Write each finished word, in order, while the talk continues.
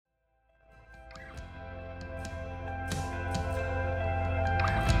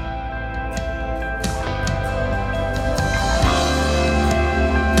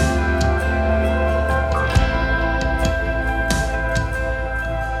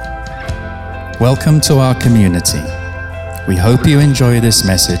Welcome to our community. We hope you enjoy this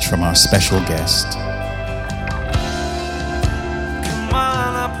message from our special guest.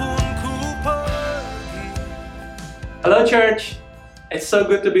 Hello, church. It's so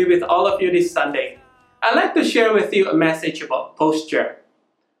good to be with all of you this Sunday. I'd like to share with you a message about posture.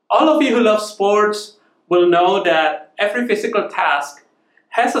 All of you who love sports will know that every physical task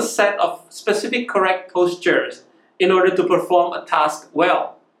has a set of specific correct postures in order to perform a task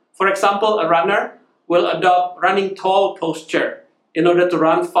well. For example, a runner will adopt running tall posture in order to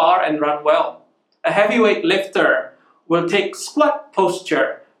run far and run well. A heavyweight lifter will take squat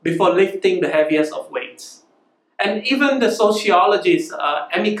posture before lifting the heaviest of weights. And even the sociologist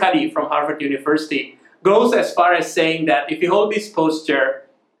Amy Cuddy from Harvard University goes as far as saying that if you hold this posture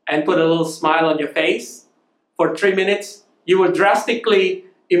and put a little smile on your face for 3 minutes, you will drastically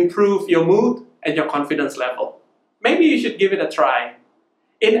improve your mood and your confidence level. Maybe you should give it a try.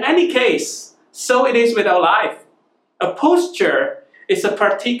 In any case, so it is with our life. A posture is a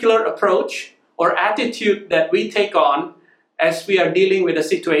particular approach or attitude that we take on as we are dealing with a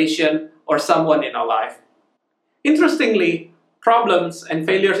situation or someone in our life. Interestingly, problems and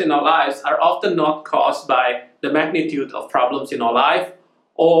failures in our lives are often not caused by the magnitude of problems in our life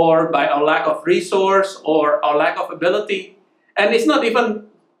or by our lack of resource or our lack of ability. And it's not even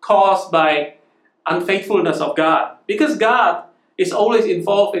caused by unfaithfulness of God, because God is always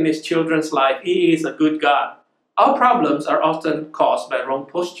involved in His children's life. He is a good God. Our problems are often caused by wrong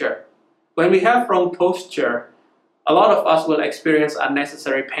posture. When we have wrong posture, a lot of us will experience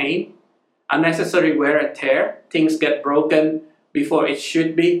unnecessary pain, unnecessary wear and tear. Things get broken before it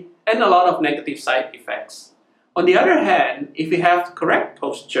should be, and a lot of negative side effects. On the other hand, if we have correct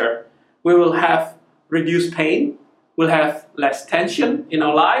posture, we will have reduced pain, we'll have less tension in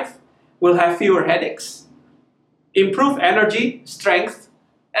our life, we'll have fewer headaches, improved energy, strength,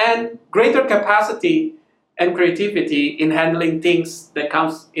 and greater capacity and creativity in handling things that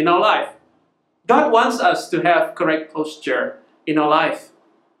comes in our life. God wants us to have correct posture in our life.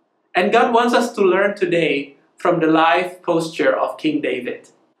 And God wants us to learn today from the life posture of King David.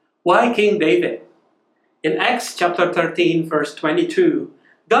 Why King David? In Acts chapter 13, verse 22,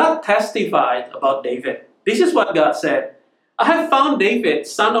 God testified about David. This is what God said. I have found David,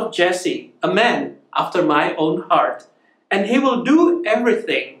 son of Jesse, a man after my own heart, and he will do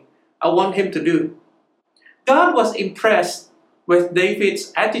everything I want him to do. God was impressed with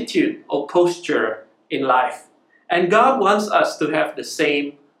David's attitude or posture in life. And God wants us to have the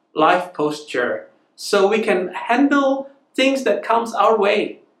same life posture so we can handle things that comes our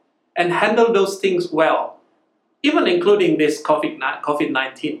way and handle those things well, even including this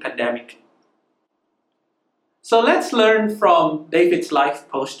COVID-19 pandemic. So let's learn from David's life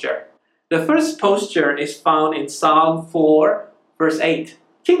posture. The first posture is found in Psalm 4, verse 8.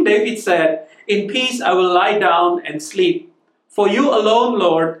 King David said, "In peace I will lie down and sleep, for you alone,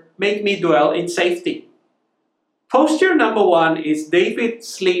 Lord, make me dwell in safety." Posture number one is David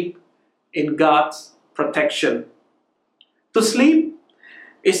sleep in God's protection. To sleep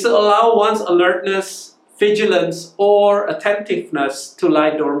is to allow one's alertness, vigilance, or attentiveness to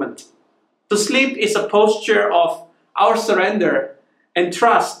lie dormant. To sleep is a posture of our surrender and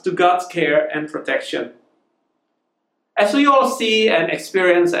trust to God's care and protection. As we all see and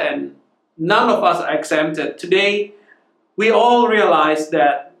experience, and none of us are exempted, today we all realize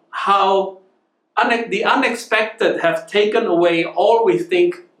that how the unexpected have taken away all we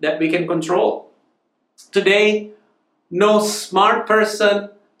think that we can control. Today, no smart person,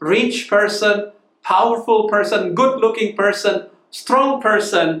 rich person, powerful person, good-looking person, strong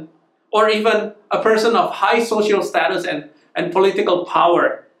person, or even a person of high social status and political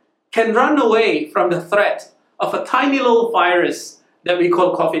power can run away from the threat of a tiny little virus that we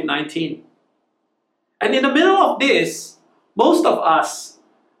call COVID-19. And in the middle of this, most of us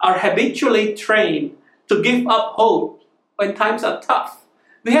are habitually trained to give up hope when times are tough.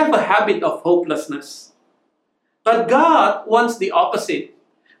 We have a habit of hopelessness. But God wants the opposite.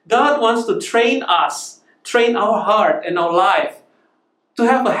 God wants to train us, train our heart and our life to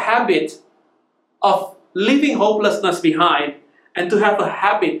have a habit of leaving hopelessness behind and to have a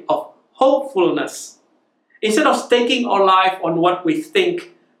habit of hopefulness. Instead of staking our life on what we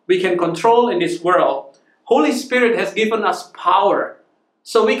think we can control in this world, Holy Spirit has given us power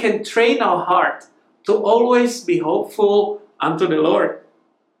so we can train our heart to always be hopeful unto the Lord.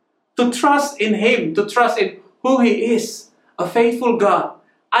 To trust in Him, to trust in who He is, a faithful God,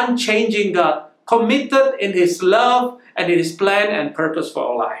 unchanging God, committed in His love and in His plan and purpose for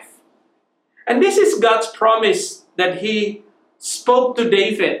our life. And this is God's promise that He spoke to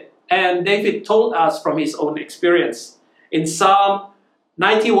David, and David told us from his own experience. In Psalm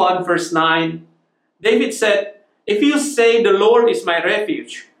 91 verse 9, David said, "If you say the Lord is my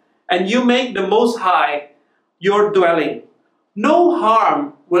refuge, and you make the Most High your dwelling, no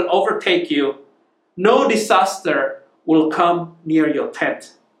harm will overtake you, no disaster will come near your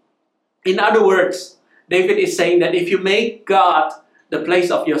tent." In other words, David is saying that if you make God the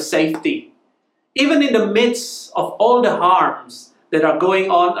place of your safety, even in the midst of all the harms that are going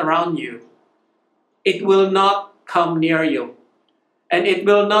on around you, it will not come near you. And it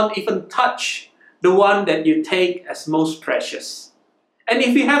will not even touch the one that you take as most precious. And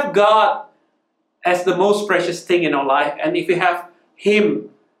if we have God as the most precious thing in our life, and if we have Him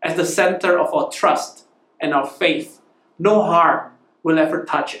as the center of our trust and our faith, no harm will ever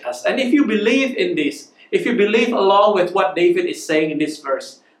touch us. And if you believe in this, if you believe along with what David is saying in this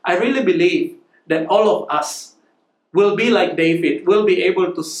verse, I really believe that all of us will be like David, will be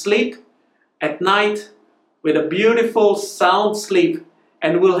able to sleep at night with a beautiful, sound sleep,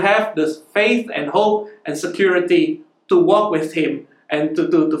 and will have the faith and hope and security to walk with Him and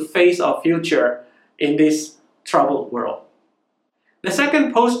to face our future in this troubled world. The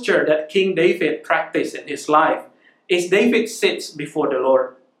second posture that King David practiced in his life is David sits before the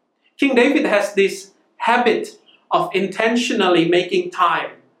Lord. King David has this habit of intentionally making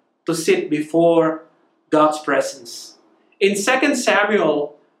time to sit before God's presence. In 2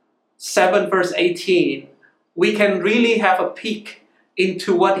 Samuel 7 verse 18, we can really have a peek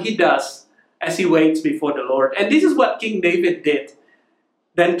into what he does as he waits before the Lord. And this is what King David did.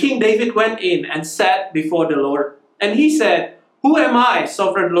 Then King David went in and sat before the Lord. And he said, "Who am I,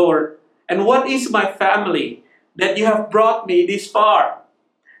 sovereign Lord? And what is my family that you have brought me this far?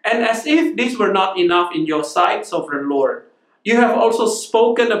 And as if this were not enough in your sight, sovereign Lord, you have also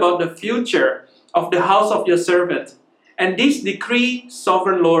spoken about the future of the house of your servant. And this decree,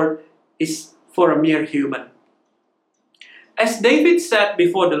 sovereign Lord, is for a mere human." As David sat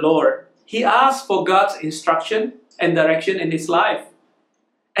before the Lord, he asked for God's instruction and direction in his life.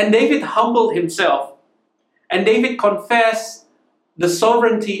 And David humbled himself. And David confessed the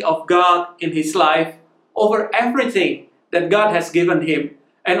sovereignty of God in his life over everything that God has given him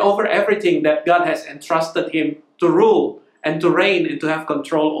and over everything that God has entrusted him to rule and to reign and to have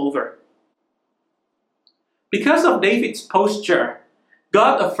control over. Because of David's posture,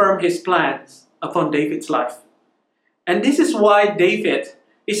 God affirmed His plans upon David's life. And this is why David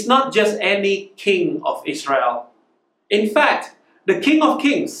is not just any king of Israel. In fact, the King of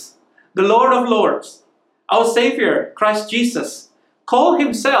Kings, the Lord of Lords, our Savior, Christ Jesus, called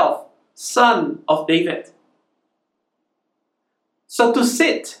Himself Son of David. So to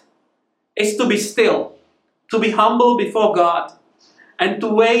sit is to be still, to be humble before God, and to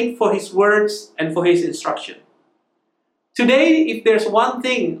wait for His words and for His instruction. Today, if there's one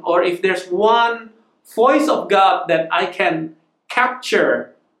thing or if there's one voice of God that I can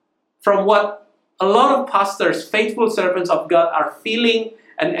capture from what a lot of pastors, faithful servants of God, are feeling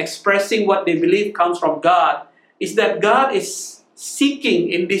and expressing what they believe comes from God, is that God is seeking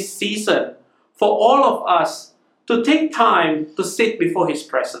in this season for all of us to take time to sit before His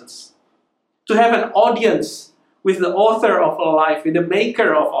presence, to have an audience with the author of our life, with the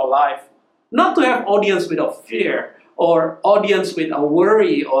maker of our life, not to have audience with our fear or audience with our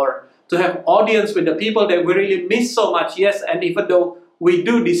worry or to have audience with the people that we really miss so much. Yes, and even though we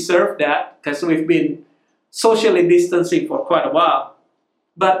do deserve that because we've been socially distancing for quite a while.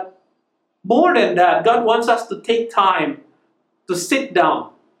 But more than that, God wants us to take time to sit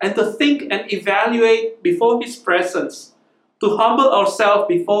down and to think and evaluate before His presence, to humble ourselves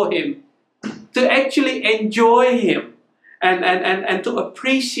before Him, to actually enjoy Him and to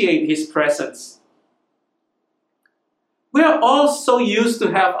appreciate His presence. We are all so used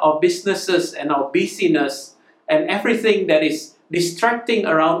to have our businesses and our busyness and everything that is distracting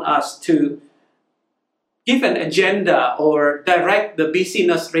around us to give an agenda or direct the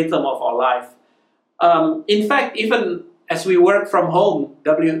busyness rhythm of our life. In fact, even as we work from home,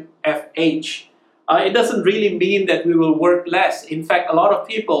 WFH, it doesn't really mean that we will work less. In fact, a lot of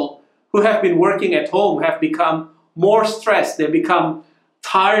people who have been working at home have become more stressed. They become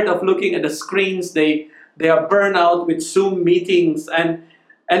tired of looking at the screens. They are burned out with Zoom meetings. And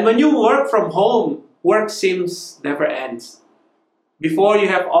when you work from home, work seems never ends. Before you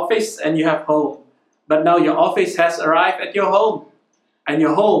have office and you have home. But now your office has arrived at your home. And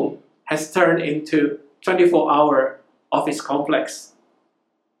your home has turned into 24-hour office complex.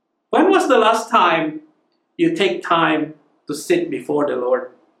 When was the last time you take time to sit before the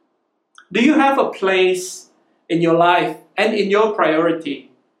Lord? Do you have a place in your life and in your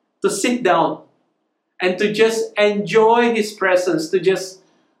priority to sit down and to just enjoy His presence, to just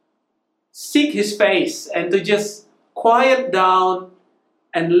seek His face and to just quiet down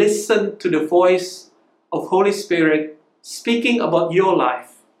and listen to the voice of Holy Spirit speaking about your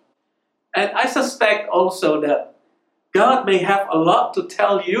life. And I suspect also that God may have a lot to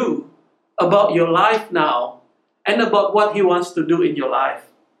tell you about your life now and about what He wants to do in your life.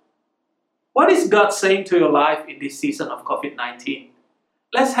 What is God saying to your life in this season of COVID-19?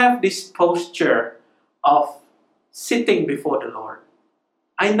 Let's have this posture of sitting before the Lord.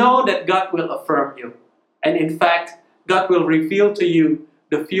 I know that God will affirm you. And in fact, God will reveal to you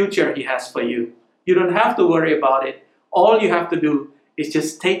the future He has for you. You don't have to worry about it. All you have to do is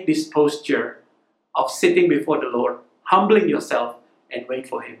just take this posture of sitting before the Lord, humbling yourself, and wait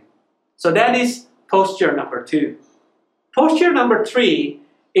for Him. So that is posture number 2. Posture number 3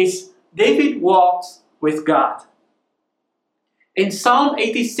 is David walks with God. In Psalm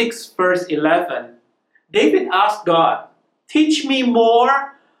 86 verse 11, David asked God, "Teach me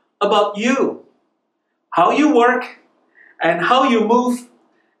more about you, how you work and how you move,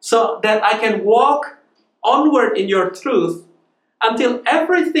 so that I can walk onward in your truth until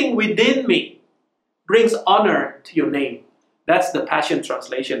everything within me brings honor to your name." That's the Passion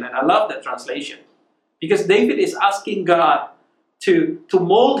Translation, and I love that translation. Because David is asking God to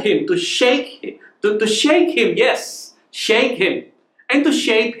mold him, to shake him, to shake him, yes, shake him, and to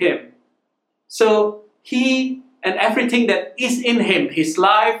shape him. So he and everything that is in him, his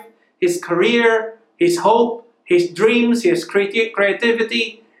life, his career, his hope, his dreams, his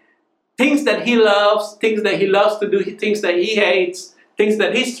creativity, things that he loves to do, things that he hates, things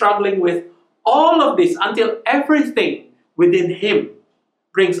that he's struggling with, all of this until everything within him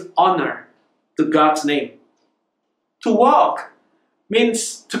brings honor to God's name. To walk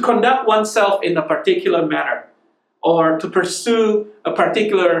means to conduct oneself in a particular manner or to pursue a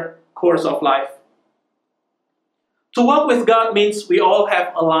particular course of life. To walk with God means we all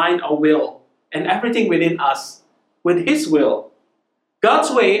have aligned our will and everything within us with His will.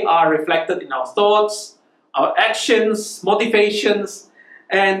 God's way are reflected in our thoughts, our actions, motivations,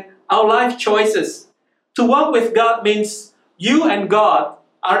 and our life choices. To walk with God means you and God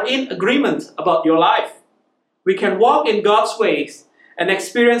are in agreement about your life. We can walk in God's ways and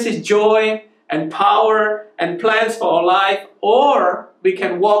experience His joy and power and plans for our life, or we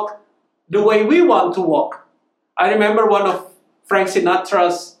can walk the way we want to walk. I remember one of Frank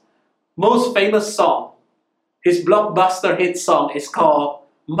Sinatra's most famous song. His blockbuster hit song is called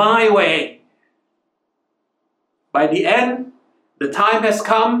 "My Way." By the end, the time has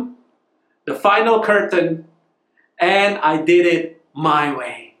come, the final curtain, and I did it my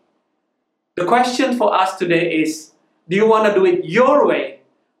way. The question for us today is, do you want to do it your way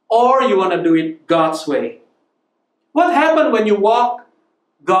or you want to do it God's way? What happened when you walk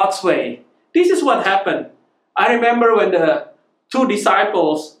God's way? This is what happened. I remember when the 2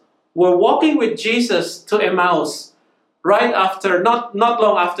 disciples were walking with Jesus to Emmaus right after, not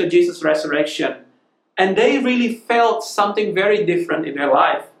long after Jesus' resurrection, and they really felt something very different in their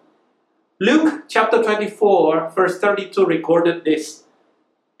life. Luke chapter 24 verse 32 recorded this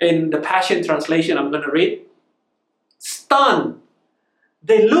in the Passion Translation. I'm going to read. Stunned,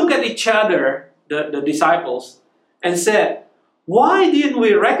 they looked at each other, the disciples, and said, "Why didn't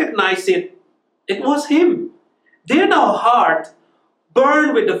we recognize it? It was Him." Didn't our heart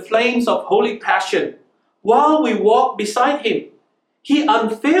burn with the flames of holy passion while we walked beside Him? He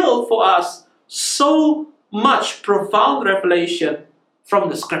unveiled for us so much profound revelation from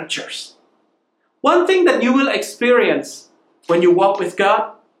the Scriptures. One thing that you will experience when you walk with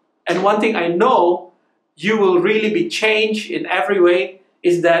God, and one thing I know you will really be changed in every way,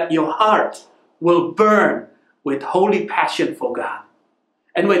 is that your heart will burn with holy passion for God.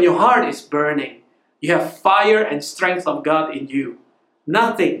 And when your heart is burning, you have fire and strength of God in you.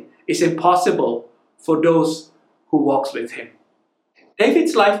 Nothing is impossible for those who walks with Him.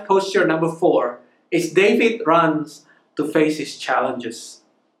 David's life posture number 4 is David runs to face his challenges.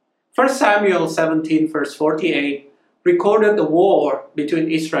 1 Samuel 17 verse 48 recorded the war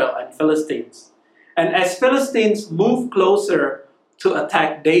between Israel and Philistines. And as Philistines moved closer to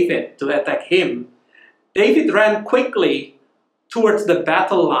attack David, to attack him, David ran quickly towards the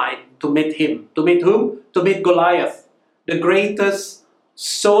battle line to meet him. To meet whom? To meet Goliath, the greatest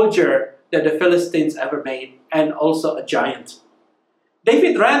soldier that the Philistines ever made, and also a giant.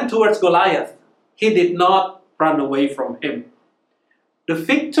 David ran towards Goliath. He did not run away from him. The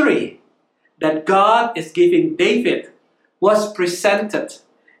victory that God is giving David was presented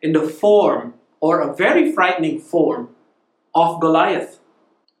in the form, or a very frightening form, of Goliath.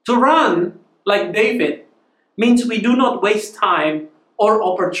 To run like David means we do not waste time or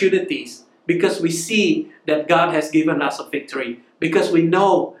opportunities because we see that God has given us a victory, because we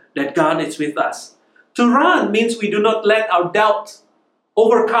know that God is with us. To run means we do not let our doubt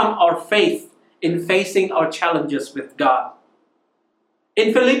overcome our faith in facing our challenges with God.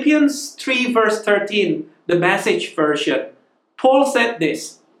 In Philippians 3 verse 13, the Message version, Paul said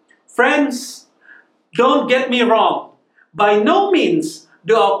this, "Friends, don't get me wrong. By no means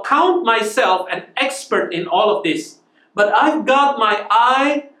do I count myself an expert in all of this, but I've got my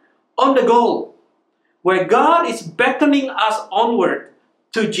eye on the goal, where God is beckoning us onward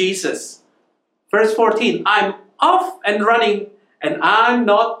to Jesus." Verse 14, "I'm off and running, and I'm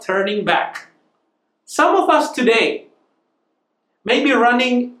not turning back." Some of us today may be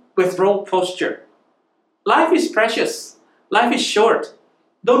running with wrong posture. Life is precious. Life is short.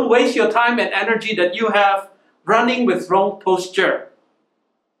 Don't waste your time and energy that you have running with wrong posture.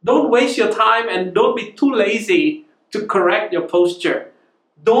 Don't waste your time and don't be too lazy to correct your posture.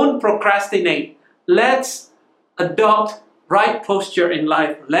 Don't procrastinate. Let's adopt right posture in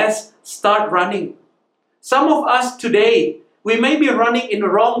life. Let's start running. Some of us today, we may be running in the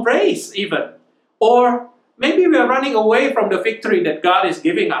wrong race even. Or maybe we are running away from the victory that God is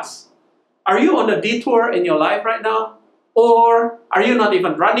giving us. Are you on a detour in your life right now? Or are you not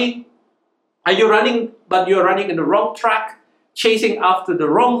even running? Are you running, but you're running in the wrong track, chasing after the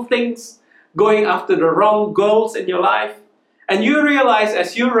wrong things, going after the wrong goals in your life? And you realize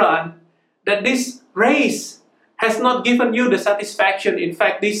as you run that this race has not given you the satisfaction. In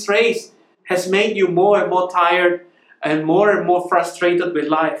fact, this race has made you more and more tired and more frustrated with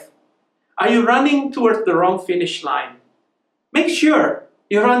life. Are you running towards the wrong finish line? Make sure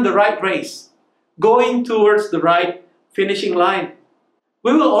you run the right race, going towards the right finishing line.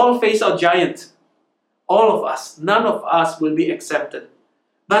 We will all face our giant. All of us. None of us will be exempted.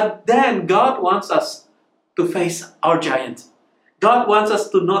 But then God wants us to face our giant. God wants us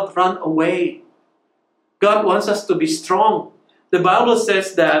to not run away. God wants us to be strong. The Bible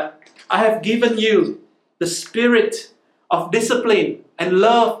says that I have given you the spirit of discipline and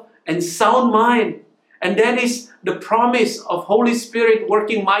love and sound mind. And that is the promise of Holy Spirit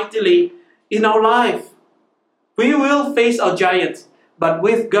working mightily in our life. We will face our giants, but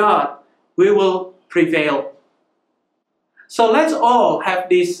with God, we will prevail. So let's all have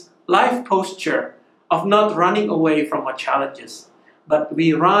this life posture of not running away from our challenges, but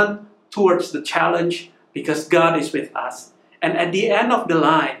we run towards the challenge because God is with us. And at the end of the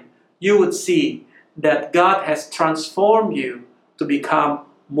line, you would see that God has transformed you to become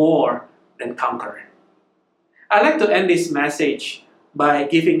more than conqueror. I'd like to end this message by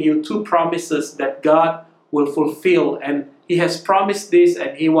giving you two promises that God will fulfill. And He has promised this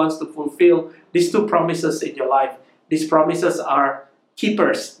and He wants to fulfill these two promises in your life. These promises are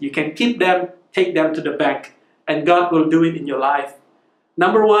keepers. You can keep them, take them to the bank, and God will do it in your life.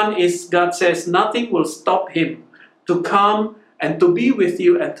 Number one is God says nothing will stop Him to come and to be with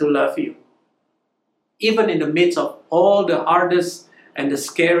you and to love you. Even in the midst of all the hardest and the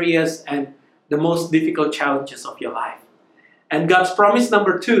scariest and the most difficult challenges of your life. And God's promise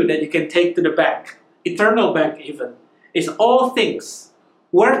number two that you can take to the bank, eternal bank even, is all things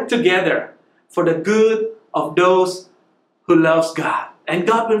work together for the good of those who loves God. And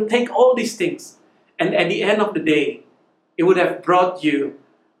God will take all these things, and at the end of the day, it would have brought you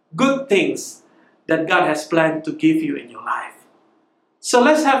good things that God has planned to give you in your life. So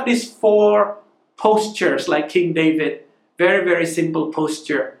let's have these four postures like King David. Very, very simple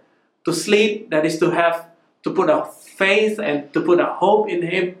posture. To sleep, that is to put our faith and to put our hope in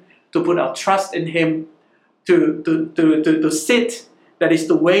Him, to put our trust in Him. To sit, that is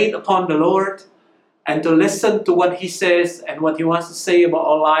to wait upon the Lord and to listen to what He says and what He wants to say about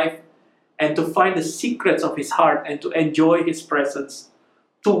our life, and to find the secrets of His heart and to enjoy His presence.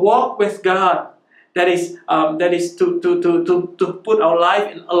 To walk with God, that is to put our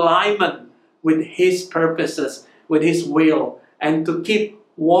life in alignment with His purposes, with His will, and to keep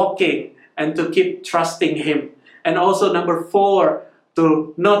walking and to keep trusting Him. And also number four,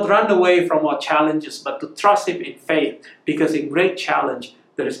 to not run away from our challenges, but to trust Him in faith, because in great challenge,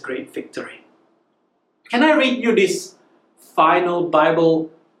 there is great victory. Can I read you this final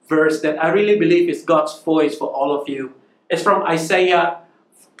Bible verse that I really believe is God's voice for all of you? It's from Isaiah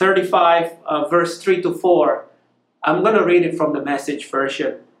 35, verse 3 to 4. I'm going to read it from the Message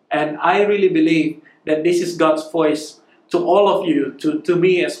version. And I really believe that this is God's voice to all of you, to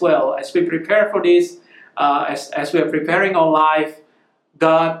me as well. As we prepare for this, as we are preparing our life,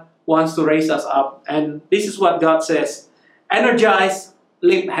 God wants to raise us up. And this is what God says. Energize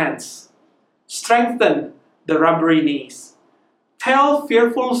limp hands. Strengthen the rubbery knees. Tell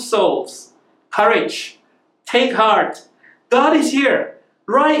fearful souls, courage, take heart. God is here,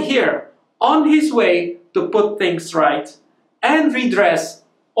 right here, on His way to put things right and redress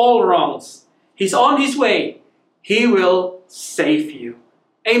all wrongs. He's on His way. He will save you.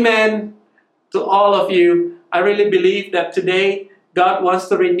 Amen. To all of you, I really believe that today God wants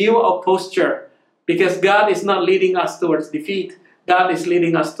to renew our posture, because God is not leading us towards defeat. God is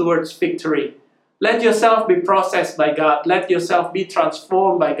leading us towards victory. Let yourself be processed by God. Let yourself be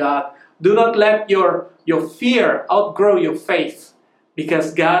transformed by God. Do not let your fear outgrow your faith,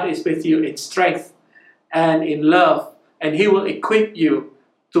 because God is with you in strength and in love, and He will equip you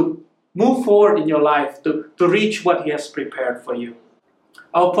to move forward in your life, to reach what He has prepared for you.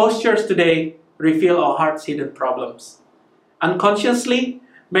 Our postures today reveal our heart's hidden problems. Unconsciously,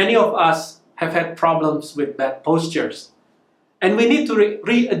 many of us have had problems with bad postures, and we need to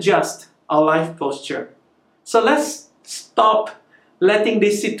readjust our life posture. So let's stop letting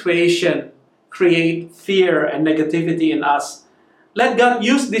this situation create fear and negativity in us. Let God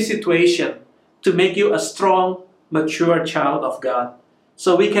use this situation to make you a strong, mature child of God,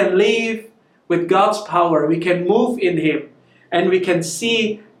 so we can live with God's power, we can move in Him, and we can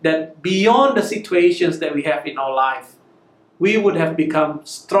see that beyond the situations that we have in our life, we would have become a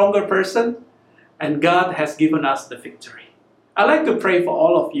stronger person, and God has given us the victory. I'd like to pray for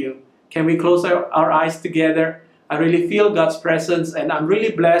all of you. Can we close our eyes together? I really feel God's presence, and I'm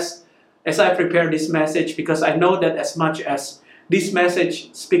really blessed as I prepare this message, because I know that as much as this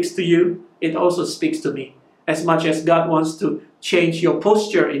message speaks to you, it also speaks to me. As much as God wants to change your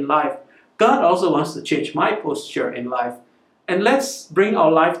posture in life, God also wants to change my posture in life. And let's bring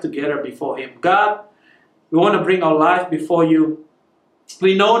our life together before Him. God, we want to bring our life before you.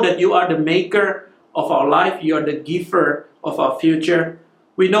 We know that you are the maker of our life. You are the giver of our future.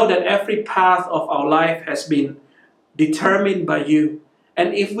 We know that every path of our life has been determined by you.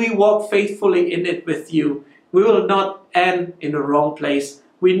 And if we walk faithfully in it with you, we will not end in the wrong place.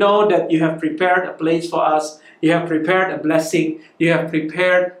 We know that you have prepared a place for us. You have prepared a blessing. You have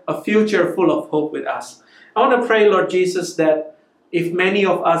prepared a future full of hope with us. I want to pray, Lord Jesus, that if many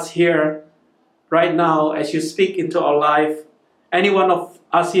of us here right now, as you speak into our life, any one of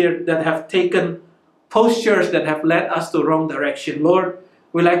us here that have taken postures that have led us to the wrong direction, Lord,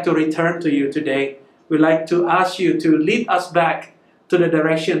 we'd like to return to you today. We'd like to ask you to lead us back to the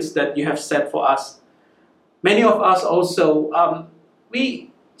directions that you have set for us. Many of us also,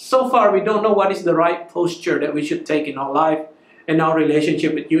 so far we don't know what is the right posture that we should take in our life and our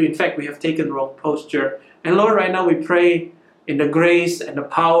relationship with you. In fact, we have taken the wrong posture. And Lord, right now we pray in the grace and the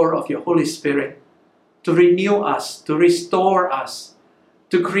power of your Holy Spirit to renew us, to restore us,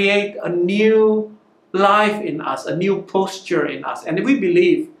 to create a new life in us, a new posture in us. And we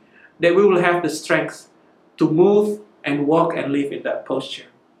believe that we will have the strength to move and walk and live in that posture.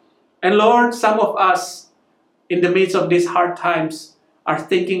 And Lord, some of us in the midst of these hard times are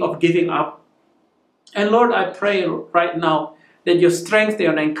thinking of giving up. And Lord, I pray right now that your strength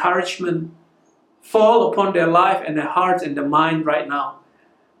and encouragement fall upon their life and their hearts and their mind right now.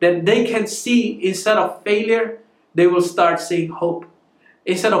 That they can see, instead of failure, they will start seeing hope.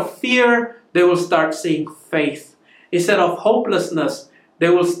 Instead of fear, they will start seeing faith. Instead of hopelessness, they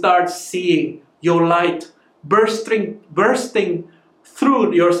will start seeing your light bursting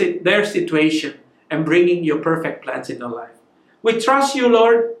through their situation and bringing your perfect plans in their life. We trust you,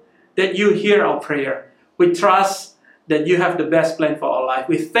 Lord, that you hear our prayer. We trust that you have the best plan for our life.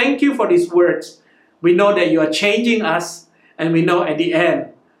 We thank you for these words. We know that you are changing us, and we know at the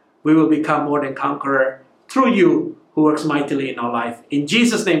end we will become more than conqueror through you who works mightily in our life. In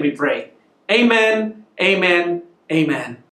Jesus' name we pray. Amen, amen, amen.